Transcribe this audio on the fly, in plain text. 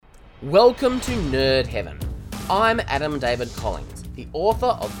Welcome to Nerd Heaven. I'm Adam David Collins, the author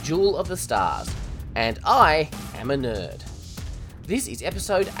of Jewel of the Stars, and I am a nerd. This is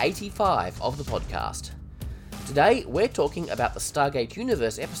episode 85 of the podcast. Today we're talking about the Stargate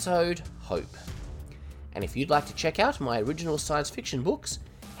Universe episode, Hope. And if you'd like to check out my original science fiction books,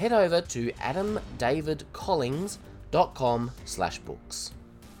 head over to adamdavidcollins.com/books.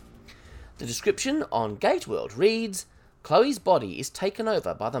 The description on Gateworld reads, Chloe's body is taken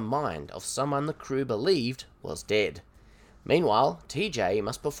over by the mind of someone the crew believed was dead. Meanwhile, TJ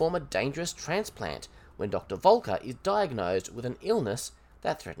must perform a dangerous transplant when Dr. Volker is diagnosed with an illness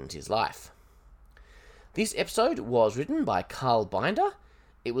that threatens his life. This episode was written by Carl Binder,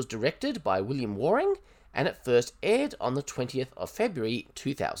 it was directed by William Waring, and it first aired on the 20th of February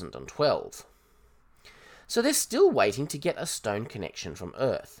 2012. So they're still waiting to get a stone connection from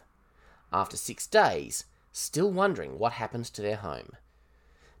Earth. After 6 days, still wondering what happens to their home.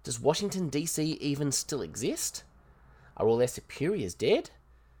 Does Washington DC even still exist? Are all their superiors dead?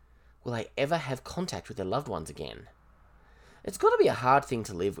 Will they ever have contact with their loved ones again? It's got to be a hard thing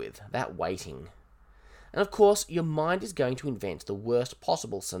to live with, that waiting. And of course, your mind is going to invent the worst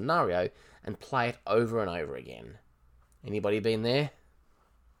possible scenario and play it over and over again. Anybody been there?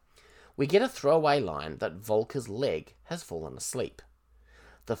 We get a throwaway line that Volker's leg has fallen asleep.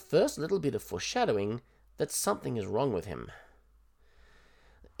 The first little bit of foreshadowing that something is wrong with him.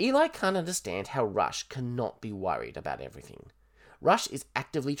 Eli can't understand how Rush cannot be worried about everything. Rush is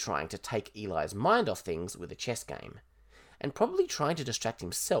actively trying to take Eli's mind off things with a chess game, and probably trying to distract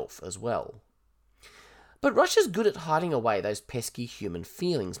himself as well. But Rush is good at hiding away those pesky human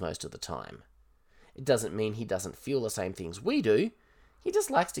feelings most of the time. It doesn't mean he doesn't feel the same things we do, he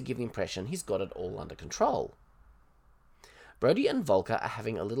just likes to give the impression he's got it all under control. Brody and Volker are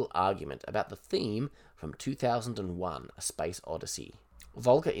having a little argument about the theme from 2001, A Space Odyssey.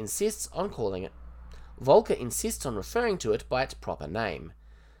 Volker insists on referring to it by its proper name,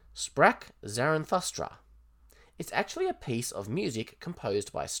 Sprach Zarathustra. It's actually a piece of music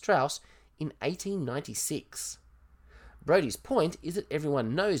composed by Strauss in 1896. Brody's point is that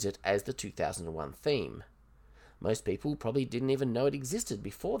everyone knows it as the 2001 theme. Most people probably didn't even know it existed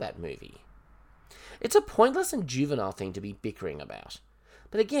before that movie. It's a pointless and juvenile thing to be bickering about.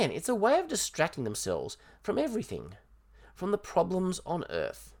 But again, it's a way of distracting themselves from everything. From the problems on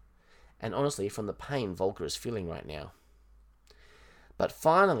Earth. And honestly, from the pain Volker is feeling right now. But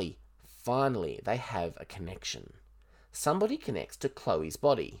finally, they have a connection. Somebody connects to Chloe's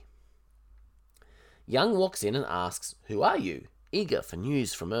body. Young walks in and asks, "Who are you?" eager for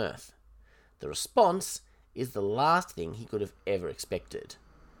news from Earth. The response is the last thing he could have ever expected.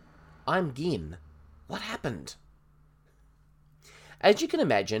 "I'm Gin. What happened?" As you can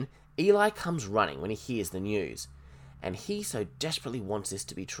imagine, Eli comes running when he hears the news, and he so desperately wants this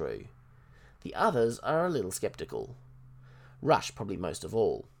to be true. The others are a little skeptical. Rush probably most of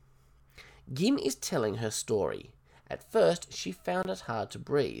all. Gin is telling her story. At first, she found it hard to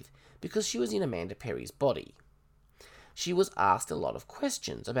breathe because she was in Amanda Perry's body. She was asked a lot of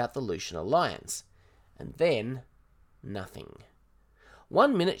questions about the Lucian Alliance, and then nothing.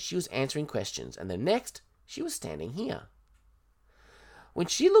 1 minute she was answering questions, and the next she was standing here. When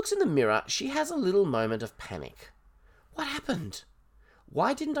she looks in the mirror, she has a little moment of panic. What happened?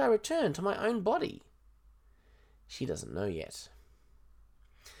 Why didn't I return to my own body? She doesn't know yet.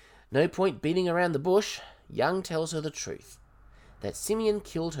 No point beating around the bush. Young tells her the truth, that Simeon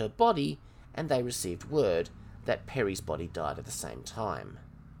killed her body, and they received word that Perry's body died at the same time.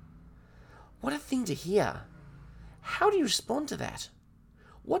 What a thing to hear. How do you respond to that?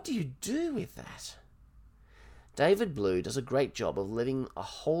 What do you do with that? David Blue does a great job of letting a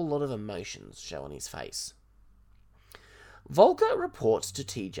whole lot of emotions show on his face. Volker reports to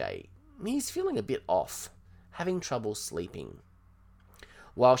TJ. He's feeling a bit off, having trouble sleeping.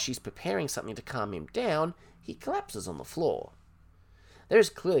 While she's preparing something to calm him down, he collapses on the floor. There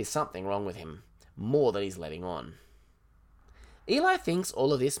is clearly something wrong with him, more than he's letting on. Eli thinks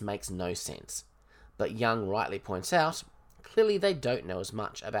all of this makes no sense, but Young rightly points out, clearly they don't know as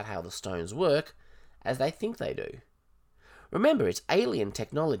much about how the stones work as they think they do. Remember, it's alien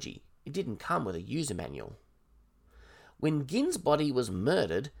technology. It didn't come with a user manual. When Gin's body was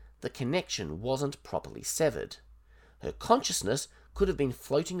murdered, the connection wasn't properly severed. Her consciousness could have been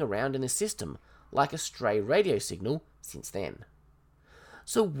floating around in the system like a stray radio signal since then.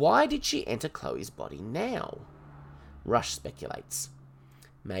 So why did she enter Chloe's body now? Rush speculates.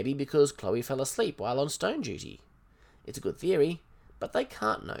 Maybe because Chloe fell asleep while on stone duty. It's a good theory, but they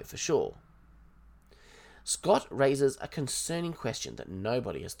can't know for sure. Scott raises a concerning question that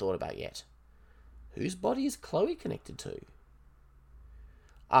nobody has thought about yet. Whose body is Chloe connected to?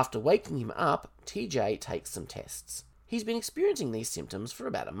 After waking him up, TJ takes some tests. He's been experiencing these symptoms for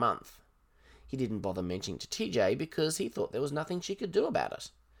about a month. He didn't bother mentioning to TJ because he thought there was nothing she could do about it,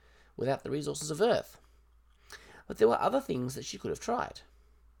 without the resources of Earth. But there were other things that she could have tried.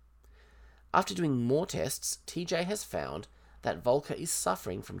 After doing more tests, TJ has found that Volker is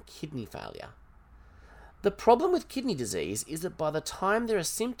suffering from kidney failure. The problem with kidney disease is that by the time there are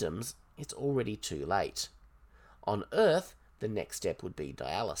symptoms, it's already too late. On Earth, the next step would be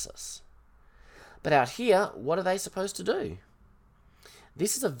dialysis. But out here, what are they supposed to do?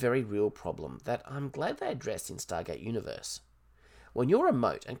 This is a very real problem that I'm glad they addressed in Stargate Universe. When you're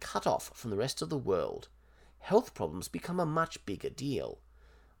remote and cut off from the rest of the world, health problems become a much bigger deal.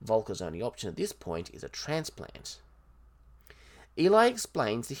 Volker's only option at this point is a transplant. Eli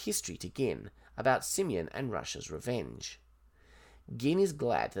explains the history to Gin about Simeon and Rush's revenge. Gin is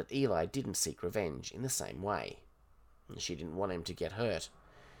glad that Eli didn't seek revenge in the same way. She didn't want him to get hurt,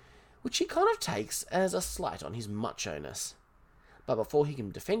 which he kind of takes as a slight on his macho-ness. But before he can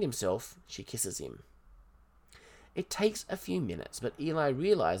defend himself, she kisses him. It takes a few minutes, but Eli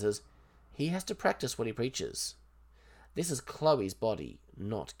realizes he has to practice what he preaches. This is Chloe's body,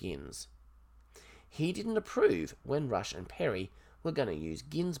 not Gin's. He didn't approve when Rush and Perry were going to use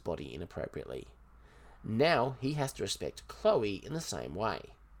Gin's body inappropriately. Now he has to respect Chloe in the same way.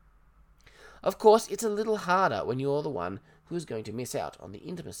 Of course, it's a little harder when you're the one who is going to miss out on the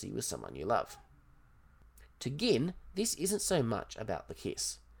intimacy with someone you love. To Gin, this isn't so much about the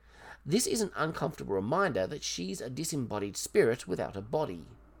kiss. This is an uncomfortable reminder that she's a disembodied spirit without a body.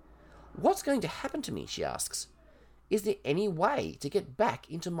 What's going to happen to me, she asks. Is there any way to get back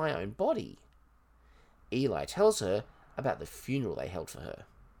into my own body? Eli tells her about the funeral they held for her.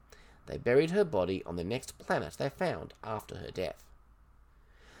 They buried her body on the next planet they found after her death.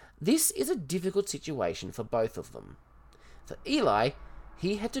 This is a difficult situation for both of them. For Eli,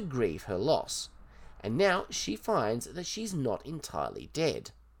 he had to grieve her loss, and now she finds that she's not entirely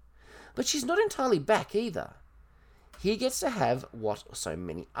dead. But she's not entirely back either. He gets to have what so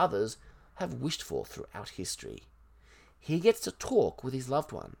many others have wished for throughout history. He gets to talk with his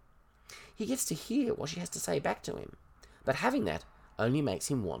loved one. He gets to hear what she has to say back to him. But having that only makes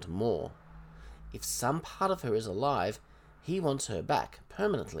him want more. If some part of her is alive, he wants her back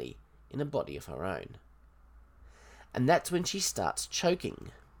permanently in a body of her own. And that's when she starts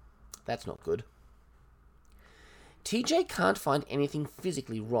choking. That's not good. TJ can't find anything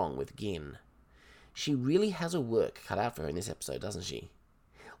physically wrong with Gin. She really has her work cut out for her in this episode, doesn't she?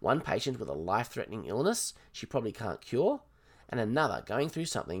 One patient with a life-threatening illness she probably can't cure, and another going through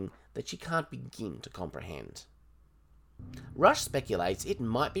something that she can't begin to comprehend. Rush speculates it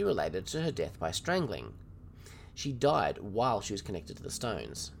might be related to her death by strangling. She died while she was connected to the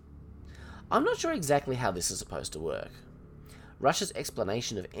stones. I'm not sure exactly how this is supposed to work. Rush's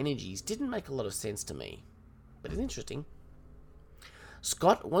explanation of energies didn't make a lot of sense to me, but it's interesting.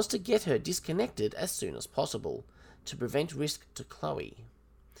 Scott wants to get her disconnected as soon as possible, to prevent risk to Chloe.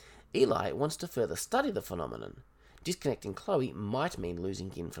 Eli wants to further study the phenomenon. Disconnecting Chloe might mean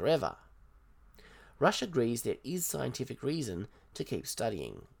losing Gin forever. Rush agrees there is scientific reason to keep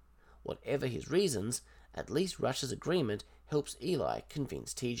studying. Whatever his reasons, at least Rush's agreement helps Eli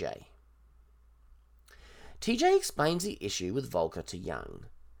convince TJ. TJ explains the issue with Volker to Young.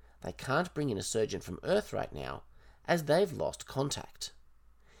 They can't bring in a surgeon from Earth right now, as they've lost contact.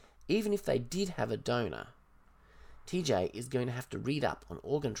 Even if they did have a donor, TJ is going to have to read up on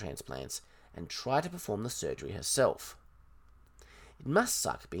organ transplants and try to perform the surgery herself. It must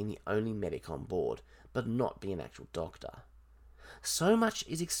suck being the only medic on board, but not be an actual doctor. So much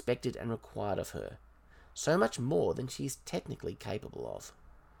is expected and required of her, so much more than she's technically capable of.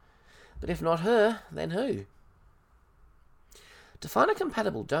 But if not her, then who? To find a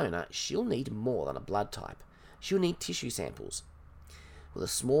compatible donor, she'll need more than a blood type. She'll need tissue samples. With a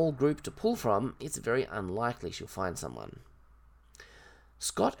small group to pull from, it's very unlikely she'll find someone.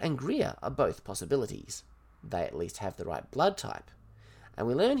 Scott and Greer are both possibilities. They at least have the right blood type. And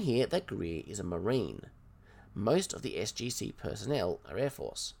we learn here that Greer is a Marine. Most of the SGC personnel are Air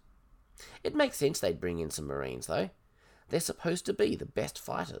Force. It makes sense they'd bring in some Marines, though. They're supposed to be the best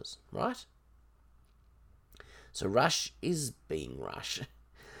fighters, right? So Rush is being Rush.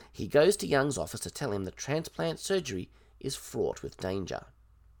 He goes to Young's office to tell him that transplant surgery is fraught with danger.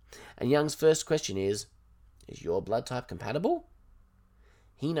 And Young's first question is your blood type compatible?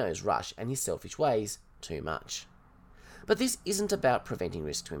 He knows Rush and his selfish ways too much. But this isn't about preventing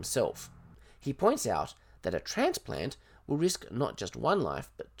risk to himself. He points out that a transplant will risk not just one life,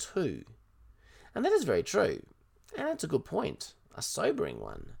 but two. And that is very true. And it's a good point, a sobering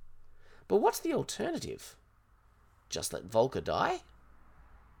one. But what's the alternative? Just let Volker die?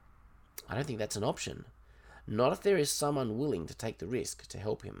 I don't think that's an option. Not if there is someone willing to take the risk to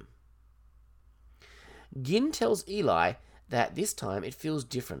help him. Gin tells Eli that this time it feels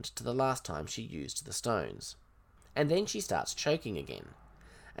different to the last time she used the stones. And then she starts choking again.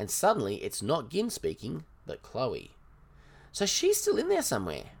 And suddenly it's not Gin speaking, but Chloe. So she's still in there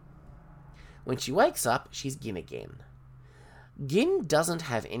somewhere. When she wakes up, she's Gin again. Gin doesn't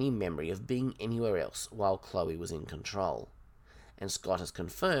have any memory of being anywhere else while Chloe was in control. And Scott has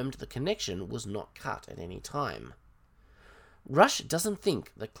confirmed the connection was not cut at any time. Rush doesn't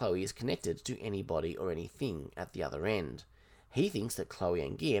think that Chloe is connected to anybody or anything at the other end. He thinks that Chloe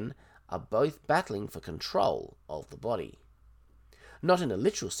and Gin are both battling for control of the body. Not in a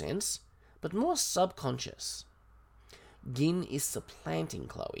literal sense, but more subconscious. Gin is supplanting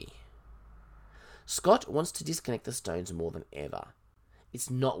Chloe. Scott wants to disconnect the stones more than ever. It's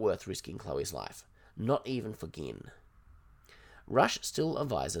not worth risking Chloe's life, not even for Gin. Rush still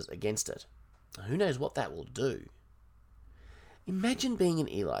advises against it. Who knows what that will do? Imagine being in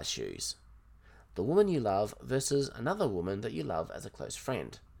Eli's shoes. The woman you love versus another woman that you love as a close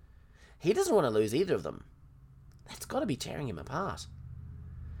friend. He doesn't want to lose either of them. That's got to be tearing him apart.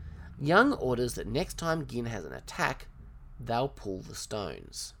 Young orders that next time Gin has an attack, they'll pull the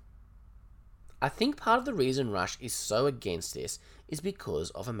stones. I think part of the reason Rush is so against this is because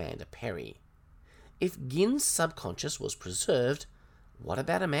of Amanda Perry. If Gin's subconscious was preserved, what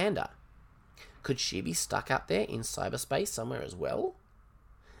about Amanda? Could she be stuck up there in cyberspace somewhere as well?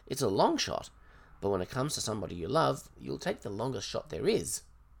 It's a long shot, but when it comes to somebody you love, you'll take the longest shot there is.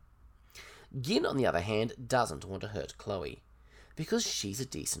 Gin, on the other hand, doesn't want to hurt Chloe, because she's a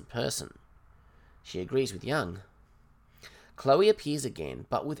decent person. She agrees with Young. Chloe appears again,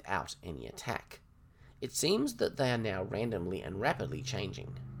 but without any attack. It seems that they are now randomly and rapidly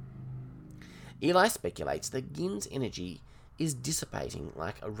changing. Eli speculates that Gin's energy is dissipating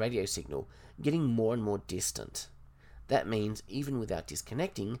like a radio signal, getting more and more distant. That means, even without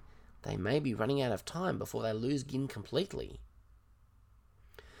disconnecting, they may be running out of time before they lose Gin completely.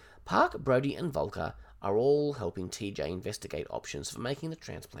 Park, Brody, and Volker are all helping TJ investigate options for making the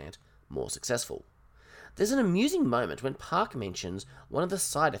transplant more successful. There's an amusing moment when Park mentions one of the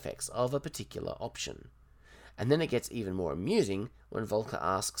side effects of a particular option. And then it gets even more amusing when Volker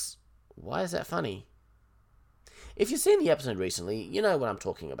asks, "Why is that funny?" If you've seen the episode recently, you know what I'm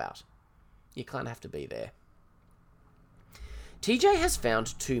talking about. You kind of have to be there. TJ has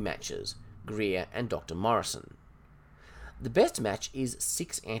found 2 matches, Greer and Dr. Morrison. The best match is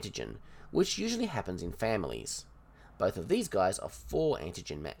 6 antigen, which usually happens in families. Both of these guys are 4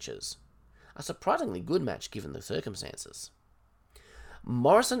 antigen matches. A surprisingly good match given the circumstances.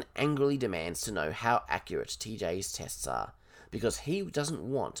 Morrison angrily demands to know how accurate TJ's tests are, because he doesn't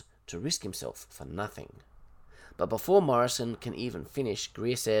want to risk himself for nothing. But before Morrison can even finish,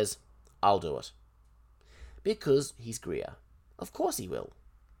 Greer says, "I'll do it." Because he's Greer. Of course he will.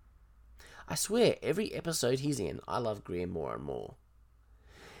 I swear, every episode he's in, I love Greer more and more.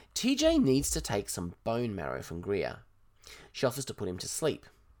 TJ needs to take some bone marrow from Greer. She offers to put him to sleep.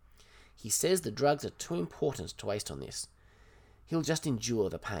 He says the drugs are too important to waste on this. He'll just endure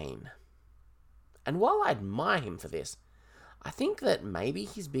the pain. And while I admire him for this, I think that maybe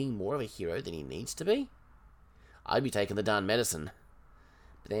he's being more of a hero than he needs to be. I'd be taking the darn medicine.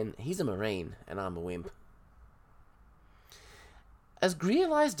 But then, he's a Marine, and I'm a wimp. As Greer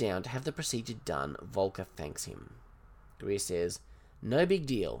lies down to have the procedure done, Volker thanks him. Greer says, "No big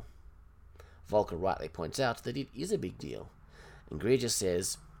deal." Volker rightly points out that it is a big deal, and Greer just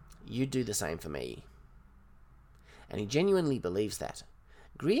says, "You do the same for me." And he genuinely believes that.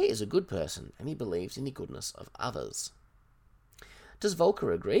 Greer is a good person, and he believes in the goodness of others. Does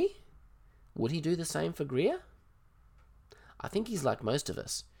Volker agree? Would he do the same for Greer? I think he's like most of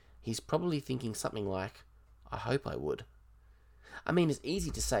us. He's probably thinking something like, "I hope I would." I mean, it's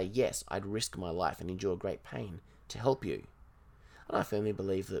easy to say, yes, I'd risk my life and endure great pain to help you. And I firmly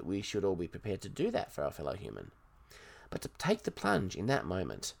believe that we should all be prepared to do that for our fellow human. But to take the plunge in that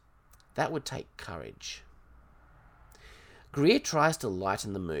moment, that would take courage. Greer tries to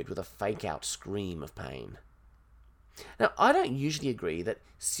lighten the mood with a fake-out scream of pain. Now, I don't usually agree that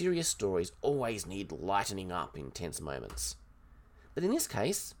serious stories always need lightening up in tense moments. But in this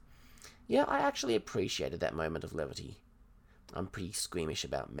case, yeah, I actually appreciated that moment of levity. I'm pretty squeamish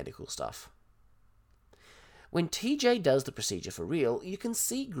about medical stuff. When TJ does the procedure for real, you can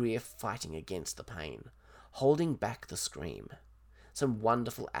see Greer fighting against the pain, holding back the scream. Some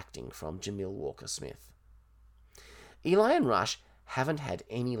wonderful acting from Jamil Walker-Smith. Eli and Rush haven't had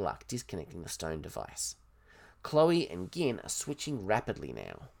any luck disconnecting the stone device. Chloe and Gin are switching rapidly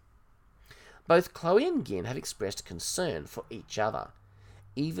now. Both Chloe and Gin have expressed concern for each other.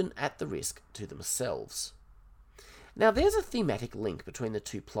 even at the risk to themselves. Now there's a thematic link between the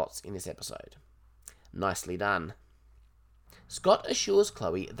two plots in this episode. Nicely done. Scott assures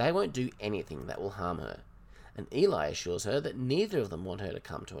Chloe they won't do anything that will harm her, and Eli assures her that neither of them want her to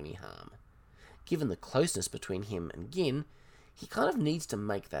come to any harm. Given the closeness between him and Gin, he kind of needs to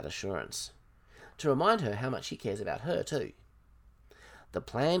make that assurance, to remind her how much he cares about her too. The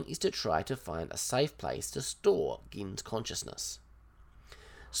plan is to try to find a safe place to store Gin's consciousness.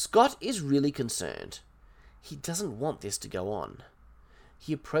 Scott is really concerned. He doesn't want this to go on.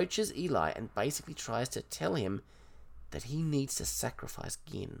 He approaches Eli and basically tries to tell him that he needs to sacrifice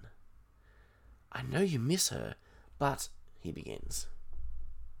Gin. "I know you miss her, but," he begins.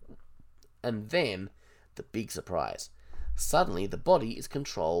 And then, the big surprise. Suddenly, the body is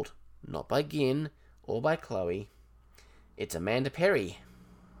controlled, not by Gin or by Chloe. It's Amanda Perry.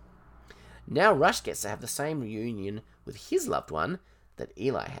 Now Rush gets to have the same reunion with his loved one that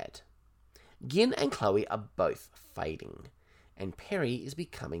Eli had. Gin and Chloe are both fading, and Perry is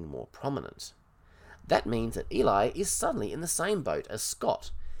becoming more prominent. That means that Eli is suddenly in the same boat as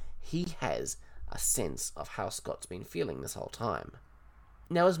Scott. He has a sense of how Scott's been feeling this whole time.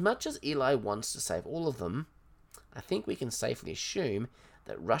 Now, as much as Eli wants to save all of them, I think we can safely assume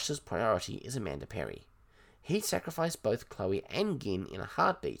that Rush's priority is Amanda Perry. He'd sacrifice both Chloe and Gin in a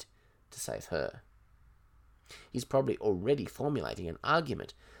heartbeat to save her. He's probably already formulating an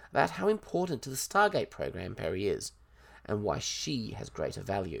argument about how important to the Stargate program Perry is, and why she has greater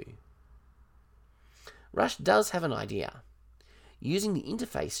value. Rush does have an idea. Using the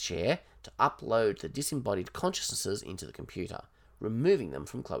interface share to upload the disembodied consciousnesses into the computer, removing them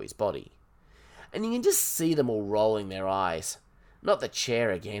from Chloe's body. And you can just see them all rolling their eyes. Not the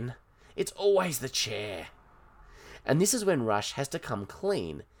chair again. It's always the chair. And this is when Rush has to come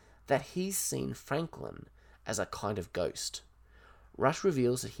clean that he's seen Franklin as a kind of ghost. Rush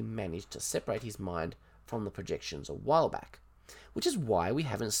reveals that he managed to separate his mind from the projections a while back, which is why we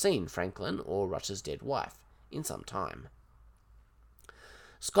haven't seen Franklin or Rush's dead wife in some time.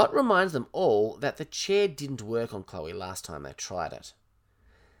 Scott reminds them all that the chair didn't work on Chloe last time they tried it.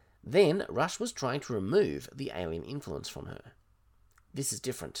 Then Rush was trying to remove the alien influence from her. This is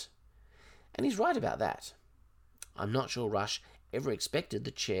different. And he's right about that. I'm not sure Rush ever expected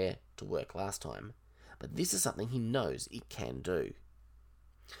the chair to work last time, but this is something he knows it can do.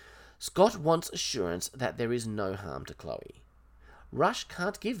 Scott wants assurance that there is no harm to Chloe. Rush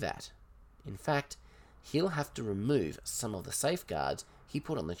can't give that. In fact, he'll have to remove some of the safeguards he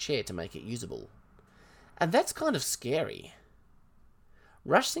put on the chair to make it usable. And that's kind of scary.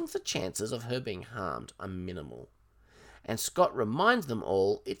 Rush thinks the chances of her being harmed are minimal, and Scott reminds them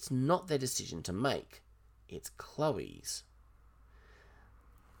all it's not their decision to make, it's Chloe's.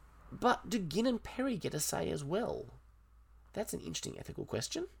 But do Gin and Perry get a say as well? That's an interesting ethical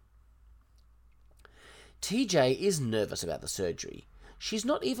question. TJ is nervous about the surgery. She's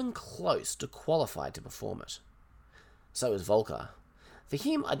not even close to qualified to perform it. So is Volker. For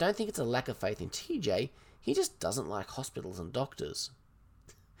him, I don't think it's a lack of faith in TJ, he just doesn't like hospitals and doctors.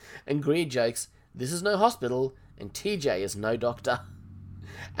 And Greer jokes, this is no hospital, and TJ is no doctor.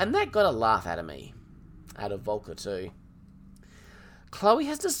 And that got a laugh out of me. Out of Volker too. Chloe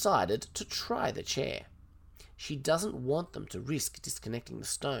has decided to try the chair. She doesn't want them to risk disconnecting the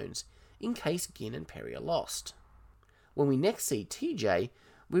stones in case Gin and Perry are lost. When we next see TJ,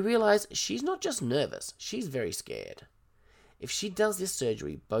 we realise she's not just nervous, she's very scared. If she does this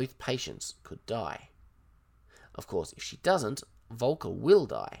surgery, both patients could die. Of course, if she doesn't, Volker will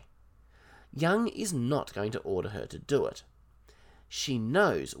die. Young is not going to order her to do it. She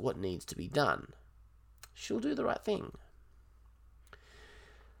knows what needs to be done. She'll do the right thing.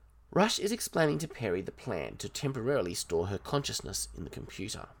 Rush is explaining to Perry the plan to temporarily store her consciousness in the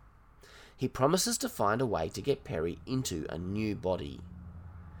computer. He promises to find a way to get Perry into a new body.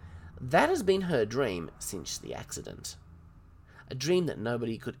 That has been her dream since the accident. A dream that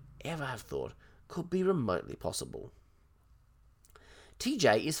nobody could ever have thought could be remotely possible.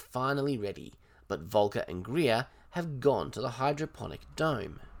 TJ is finally ready, but Volker and Greer have gone to the hydroponic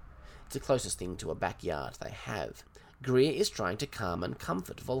dome. It's the closest thing to a backyard they have. Greer is trying to calm and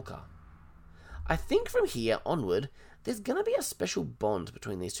comfort Volker. I think from here onward, there's going to be a special bond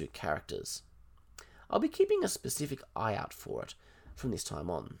between these two characters. I'll be keeping a specific eye out for it from this time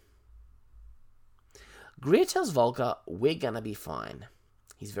on. Greer tells Volker we're going to be fine.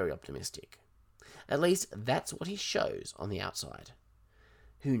 He's very optimistic. At least that's what he shows on the outside.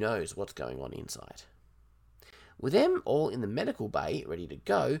 Who knows what's going on inside? With them all in the medical bay ready to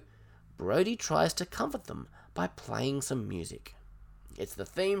go, Brody tries to comfort them by playing some music. It's the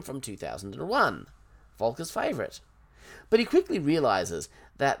theme from 2001, Volker's favourite. But he quickly realizes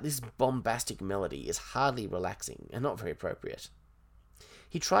that this bombastic melody is hardly relaxing and not very appropriate.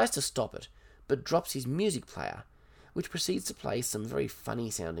 He tries to stop it, but drops his music player, which proceeds to play some very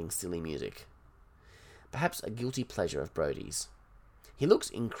funny-sounding silly music. Perhaps a guilty pleasure of Brody's. He looks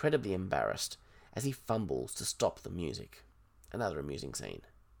incredibly embarrassed as he fumbles to stop the music. Another amusing scene.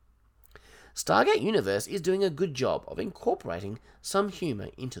 Stargate Universe is doing a good job of incorporating some humour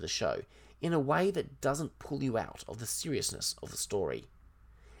into the show in a way that doesn't pull you out of the seriousness of the story.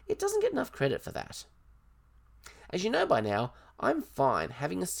 It doesn't get enough credit for that. As you know by now, I'm fine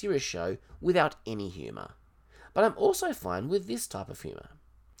having a serious show without any humour. But I'm also fine with this type of humour.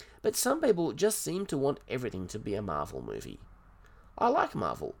 But some people just seem to want everything to be a Marvel movie. I like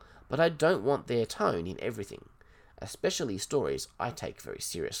Marvel, but I don't want their tone in everything, especially stories I take very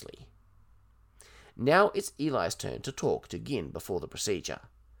seriously. Now it's Eli's turn to talk to Gin before the procedure.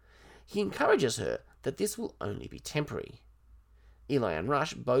 He encourages her that this will only be temporary. Eli and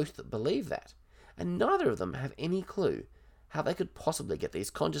Rush both believe that, and neither of them have any clue how they could possibly get these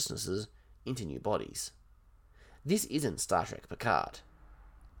consciousnesses into new bodies. This isn't Star Trek Picard.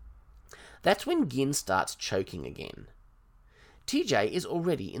 That's when Gin starts choking again. TJ is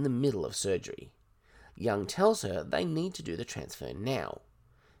already in the middle of surgery. Young tells her they need to do the transfer now.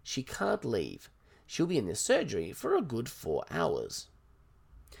 She can't leave. She'll be in this surgery for a good 4 hours.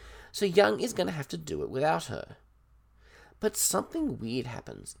 So Young is going to have to do it without her. But something weird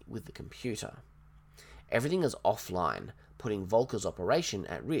happens with the computer. Everything is offline, putting Volker's operation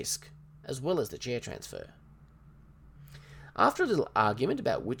at risk, as well as the chair transfer. After a little argument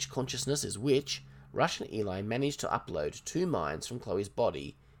about which consciousness is which, Rush and Eli manage to upload 2 minds from Chloe's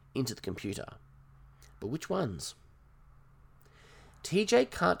body into the computer. But which ones? TJ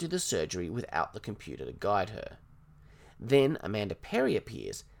can't do the surgery without the computer to guide her. Then Amanda Perry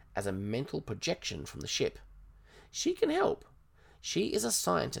appears as a mental projection from the ship. She can help. She is a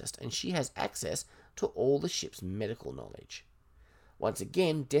scientist and she has access to all the ship's medical knowledge. Once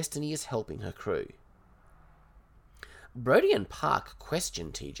again, Destiny is helping her crew. Brody and Park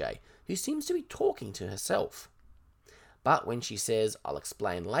question TJ, who seems to be talking to herself. But when she says, "I'll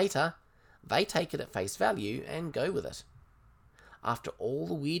explain later," they take it at face value and go with it. After all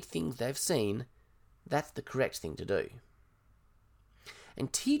the weird things they've seen, that's the correct thing to do.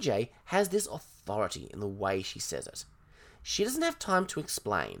 And TJ has this authority in the way she says it. She doesn't have time to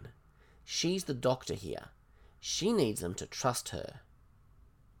explain. She's the doctor here. She needs them to trust her.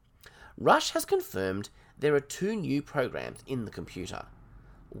 Rush has confirmed there are 2 new programs in the computer.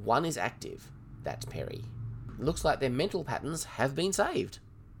 One is active. That's Perry. Looks like their mental patterns have been saved.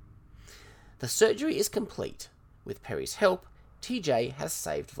 The surgery is complete. With Perry's help, TJ has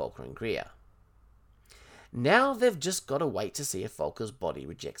saved Volker and Greer. Now they've just got to wait to see if Volker's body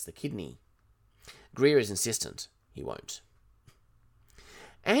rejects the kidney. Greer is insistent. He won't.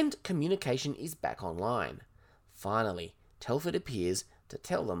 And communication is back online. Finally, Telford appears to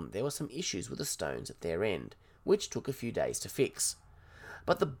tell them there were some issues with the stones at their end, which took a few days to fix.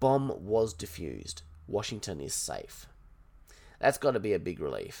 But the bomb was defused. Washington is safe. That's got to be a big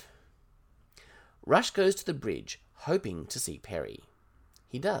relief. Rush goes to the bridge, hoping to see Perry.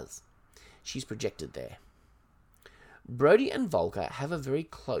 He does. She's projected there. Brody and Volker have a very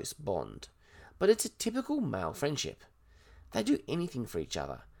close bond, but it's a typical male friendship. They do anything for each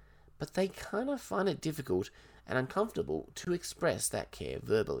other, but they kind of find it difficult and uncomfortable to express that care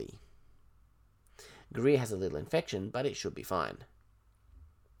verbally. Greer has a little infection, but it should be fine.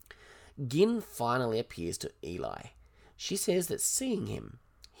 Gin finally appears to Eli. She says that seeing him,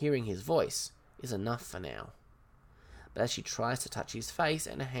 hearing his voice, is enough for now. But as she tries to touch his face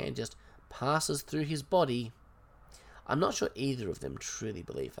and a hand just passes through his body, I'm not sure either of them truly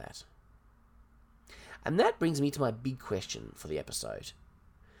believe that. And that brings me to my big question for the episode.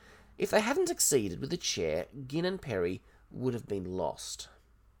 If they hadn't succeeded with the chair, Gin and Perry would have been lost.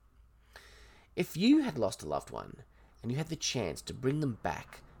 If you had lost a loved one, and you had the chance to bring them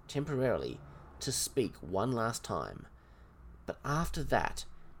back temporarily to speak one last time, but after that,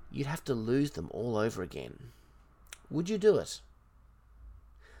 you'd have to lose them all over again, would you do it?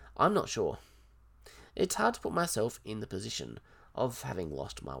 I'm not sure. It's hard to put myself in the position of having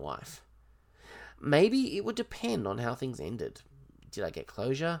lost my wife. Maybe it would depend on how things ended. Did I get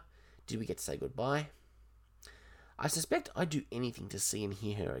closure? Did we get to say goodbye? I suspect I'd do anything to see and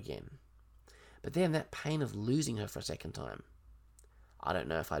hear her again. But then that pain of losing her for a second time, I don't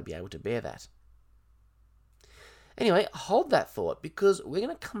know if I'd be able to bear that. Anyway, hold that thought because we're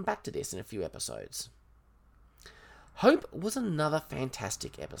going to come back to this in a few episodes. Hope was another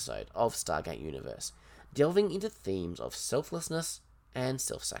fantastic episode of Stargate Universe, delving into themes of selflessness and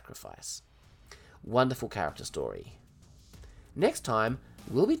self-sacrifice. Wonderful character story. Next time,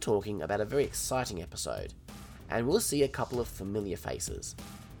 we'll be talking about a very exciting episode, and we'll see a couple of familiar faces.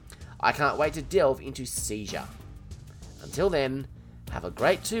 I can't wait to delve into Seizure. Until then, have a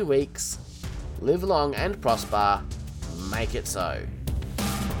great 2 weeks, live long and prosper, make it so.